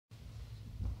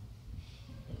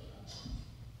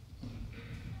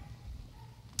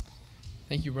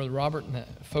Thank you, Brother Robert, and the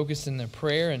focus in the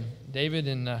prayer, and David,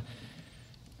 and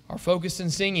our focus in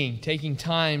singing, taking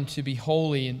time to be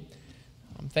holy. And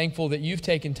I'm thankful that you've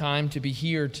taken time to be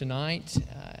here tonight,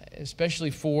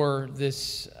 especially for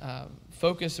this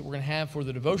focus that we're going to have for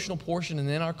the devotional portion and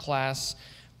then our class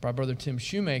by Brother Tim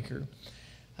Shoemaker.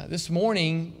 This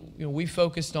morning, we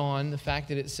focused on the fact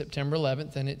that it's September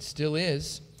 11th, and it still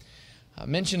is. I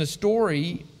mentioned a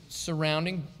story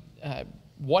surrounding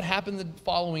what happened the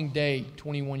following day,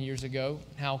 21 years ago,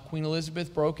 how Queen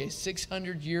Elizabeth broke a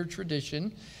 600-year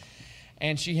tradition,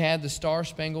 and she had the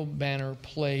Star-Spangled Banner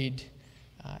played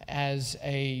as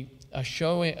a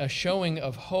showing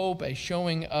of hope, a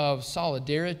showing of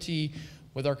solidarity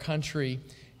with our country.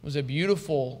 It was a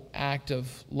beautiful act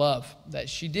of love that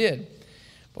she did.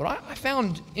 What I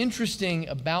found interesting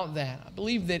about that, I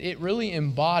believe that it really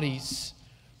embodies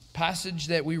the passage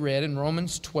that we read in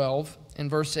Romans 12 and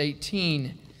verse 18.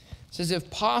 It says, "If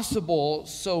possible,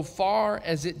 so far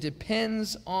as it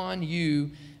depends on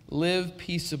you, live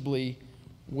peaceably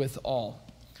with all."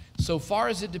 So far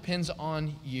as it depends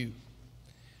on you.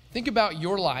 Think about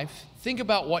your life. Think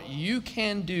about what you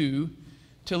can do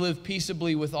to live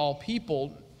peaceably with all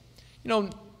people.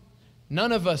 None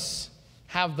of us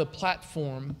have the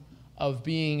platform of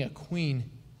being a queen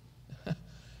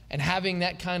and having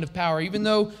that kind of power, even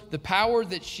though the power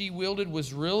that she wielded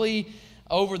was really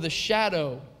over the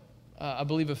shadow, I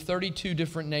believe, of 32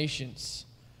 different nations.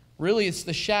 Really, it's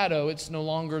the shadow, it's no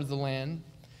longer the land,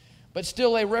 but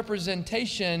still a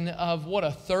representation of what,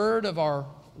 a third of our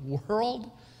world?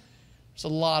 It's a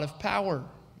lot of power,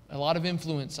 a lot of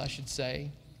influence, I should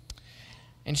say.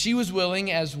 And she was willing,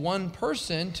 as one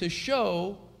person, to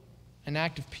show an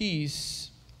act of peace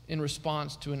in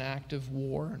response to an act of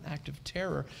war, an act of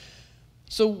terror.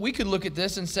 So we could look at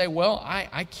this and say, well,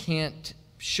 I can't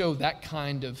show that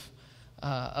kind of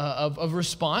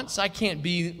response. I can't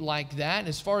be like that.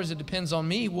 As far as it depends on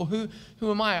me, well, who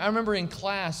am I? I remember in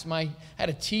class, I had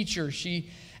a teacher. She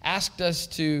asked us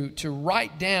to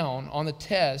write down on the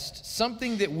test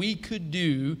something that we could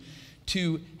do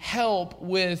to help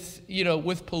with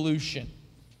pollution.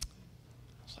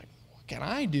 I was like, what can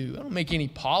I do? I don't make any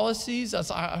policies.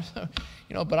 But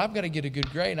I've got to get a good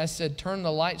grade. And I said, turn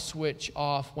the light switch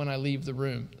off when I leave the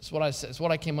room. That's what I said. That's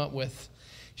what I came up with.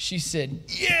 She said,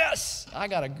 yes, I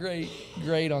got a great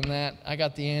grade on that. I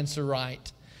got the answer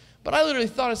right. But I literally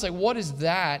thought, it's like, what is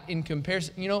that in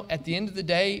comparison? At the end of the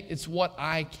day, it's what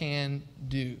I can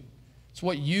do. It's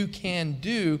what you can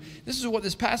do. This is what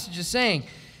this passage is saying.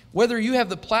 Whether you have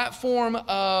the platform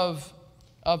of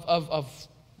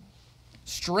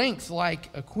strength like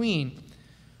a queen,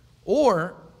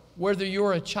 or whether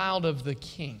you're a child of the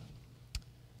King.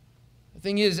 The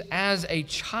thing is, as a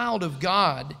child of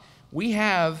God, we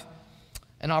have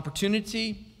an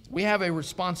opportunity, we have a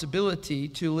responsibility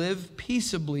to live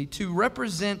peaceably, to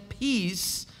represent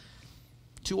peace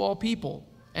to all people.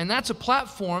 And that's a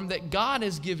platform that God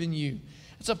has given you.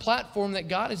 It's a platform that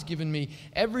God has given me.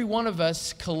 Every one of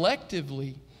us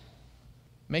collectively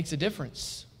makes a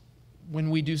difference when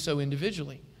we do so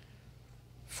individually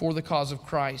for the cause of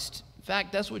Christ. In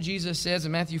fact, that's what Jesus says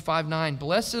in Matthew 5:9.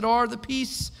 Blessed are the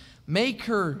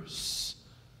peacemakers.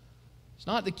 It's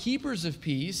not the keepers of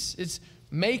peace, it's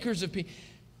makers of peace.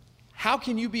 How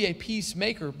can you be a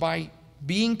peacemaker? By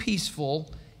being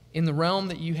peaceful in the realm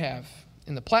that you have,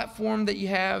 in the platform that you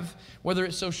have, whether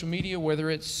it's social media, whether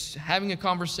it's having a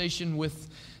conversation with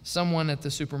someone at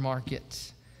the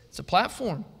supermarket. It's a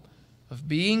platform of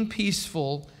being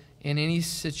peaceful in any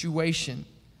situation.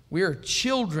 We are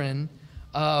children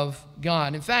of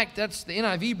God. In fact, that's the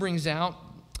NIV brings out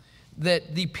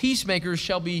that the peacemakers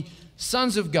shall be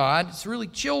sons of God. It's really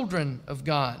children of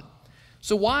God.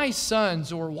 So why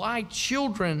sons, or why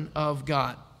children of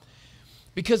God?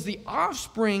 Because the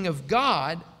offspring of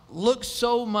God looks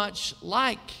so much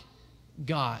like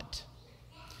God.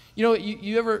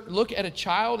 You ever look at a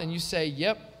child and you say,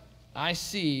 yep, I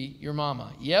see your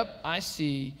mama. Yep, I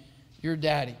see your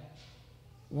daddy.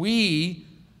 We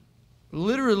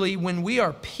literally, when we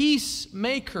are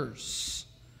peacemakers,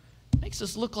 it makes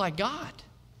us look like God.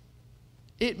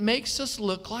 It makes us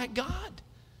look like God.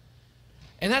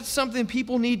 And that's something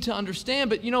people need to understand.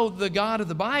 But the God of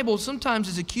the Bible sometimes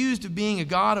is accused of being a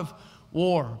God of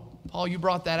war. Paul, you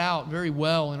brought that out very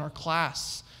well in our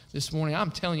class this morning. I'm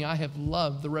telling you, I have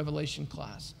loved the Revelation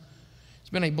class.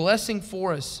 It's been a blessing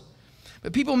for us.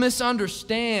 But people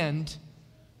misunderstand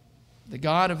the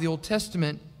God of the Old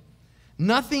Testament.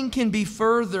 Nothing can be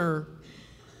further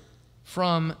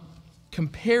from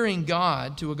comparing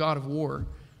God to a God of war.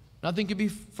 Nothing can be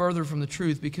further from the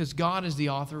truth, because God is the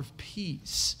author of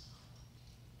peace.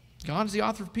 God is the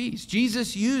author of peace.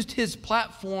 Jesus used his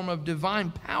platform of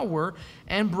divine power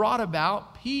and brought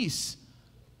about peace.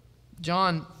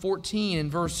 John 14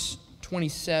 and verse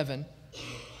 27.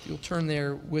 If you'll turn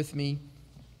there with me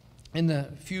in the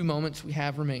few moments we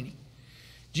have remaining.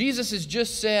 Jesus has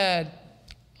just said,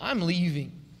 I'm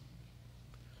leaving.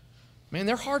 Man,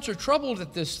 their hearts are troubled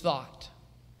at this thought.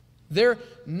 They're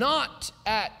not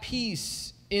at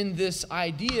peace in this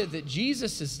idea that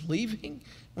Jesus is leaving.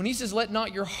 When he says, let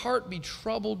not your heart be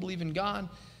troubled, believe in God,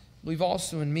 believe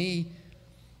also in me.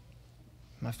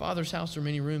 In my Father's house are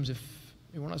many rooms. If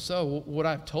it were not so, would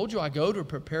I have told you I go to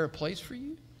prepare a place for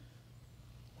you?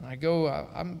 When I go,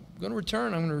 I'm going to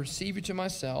return. I'm going to receive you to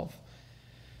myself.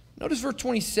 Notice verse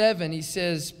 27. He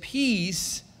says,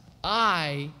 peace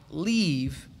I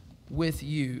leave with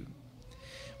you.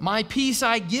 My peace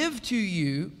I give to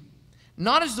you.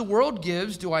 Not as the world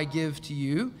gives do I give to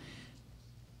you.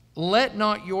 Let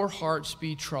not your hearts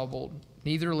be troubled,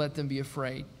 neither let them be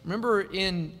afraid. Remember,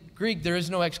 in Greek, there is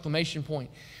no exclamation point.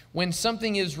 When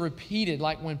something is repeated,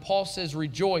 like when Paul says,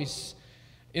 rejoice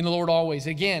in the Lord always.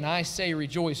 Again, I say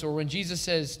rejoice. Or when Jesus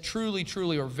says, truly,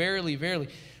 truly, or verily, verily.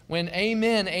 When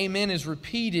amen, amen is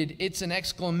repeated, it's an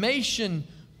exclamation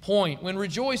point. When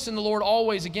rejoice in the Lord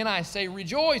always, again, I say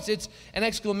rejoice. It's an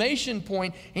exclamation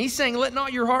point. And he's saying, let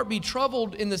not your heart be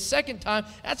troubled in the second time.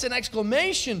 That's an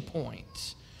exclamation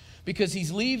point. Because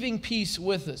he's leaving peace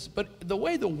with us. But the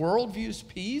way the world views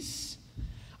peace,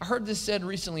 I heard this said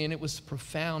recently and it was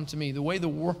profound to me. The way the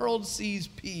world sees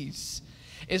peace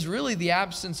is really the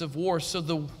absence of war. So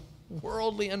the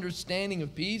worldly understanding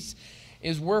of peace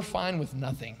is we're fine with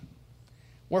nothing.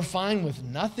 We're fine with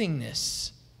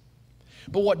nothingness.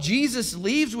 But what Jesus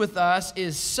leaves with us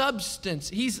is substance.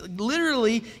 He's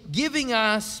literally giving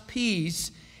us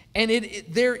peace. And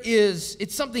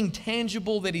it's something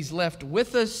tangible that he's left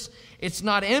with us. It's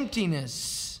not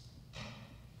emptiness.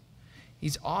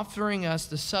 He's offering us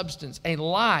the substance, a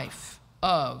life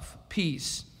of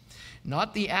peace.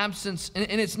 Not the absence,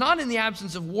 and it's not in the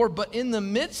absence of war, but in the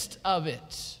midst of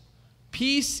it.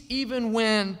 Peace even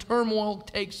when turmoil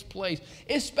takes place,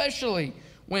 especially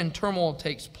when turmoil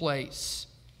takes place.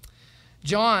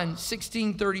 John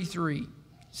 16:33.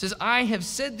 says, I have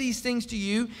said these things to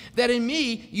you, that in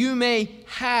me you may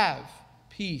have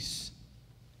peace.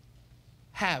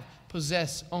 Have,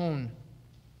 possess, own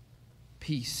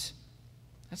peace.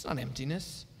 That's not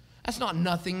emptiness. That's not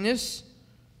nothingness.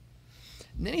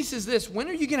 And then he says this, when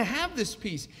are you going to have this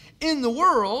peace? In the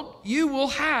world you will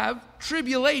have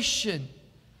tribulation,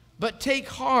 but take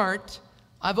heart,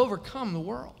 I've overcome the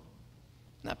world.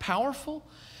 Isn't that powerful?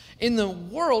 In the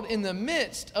world, in the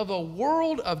midst of a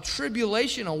world of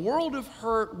tribulation, a world of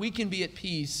hurt, we can be at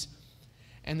peace.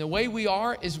 And the way we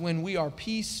are is when we are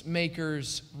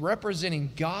peacemakers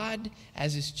representing God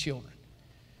as his children.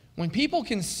 When people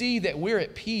can see that we're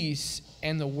at peace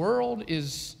and the world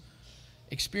is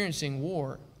experiencing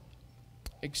war,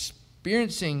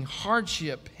 experiencing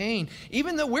hardship, pain,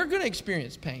 even though we're going to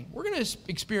experience pain, we're going to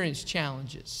experience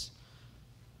challenges.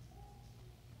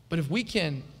 But if we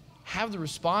can have the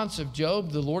response of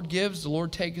Job, the Lord gives, the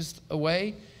Lord taketh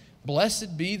away,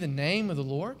 blessed be the name of the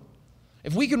Lord.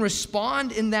 If we can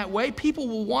respond in that way, people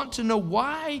will want to know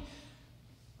why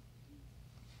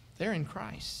they're in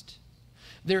Christ.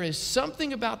 There is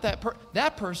something about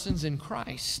that person's in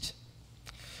Christ.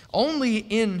 Only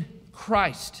in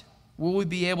Christ will we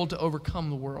be able to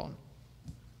overcome the world.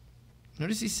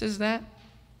 Notice he says that.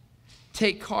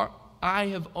 Take heart, I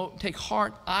have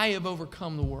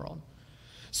overcome the world.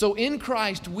 So in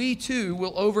Christ, we too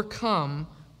will overcome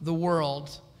the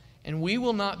world. And we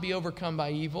will not be overcome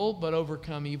by evil, but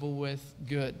overcome evil with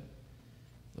good.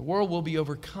 The world will be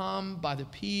overcome by the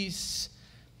peace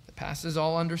that passes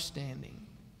all understanding.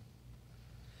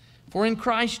 For in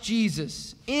Christ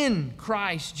Jesus,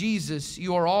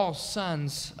 you are all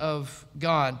sons of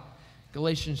God.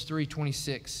 Galatians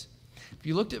 3:26. If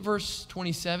you looked at verse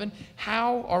 27,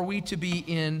 how are we to be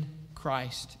in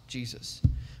Christ Jesus?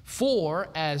 For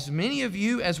as many of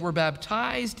you as were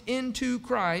baptized into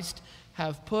Christ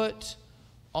have put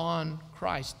on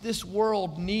Christ. This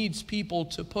world needs people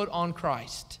to put on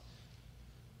Christ.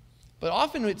 But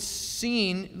often it's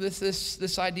seen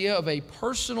this idea of a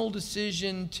personal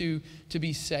decision to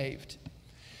be saved.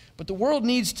 But the world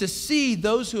needs to see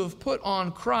those who have put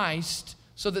on Christ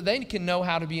so that they can know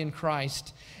how to be in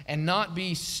Christ and not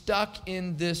be stuck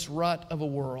in this rut of a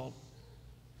world.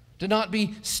 To not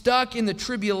be stuck in the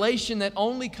tribulation that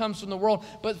only comes from the world,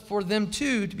 but for them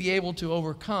too to be able to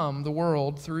overcome the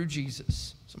world through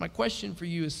Jesus. So my question for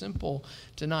you is simple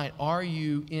tonight. Are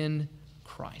you in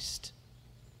Christ?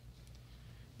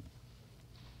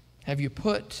 Have you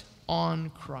put on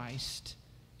Christ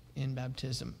in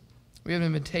baptism. We have an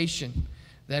invitation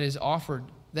that is offered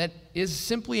that is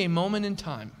simply a moment in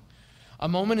time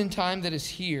that is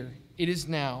here. It is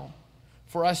now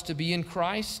for us to be in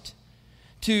Christ,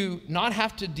 to not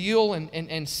have to deal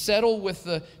and settle with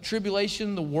the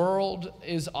tribulation the world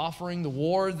is offering, the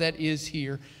war that is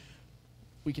here.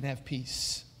 We can have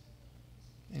peace.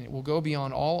 And it will go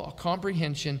beyond all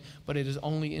comprehension, but it is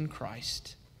only in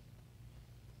Christ.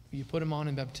 Will you put him on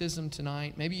in baptism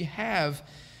tonight? Maybe you have,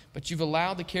 but you've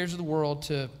allowed the cares of the world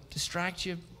to distract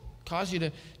you, cause you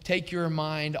to take your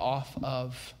mind off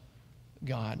of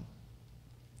God,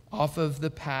 off of the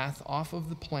path, off of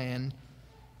the plan.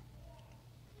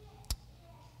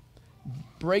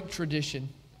 Break tradition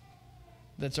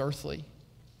that's earthly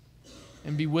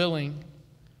and be willing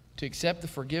to accept the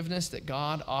forgiveness that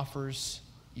God offers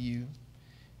you.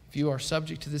 If you are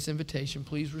subject to this invitation,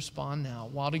 please respond now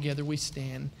while together we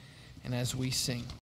stand and as we sing.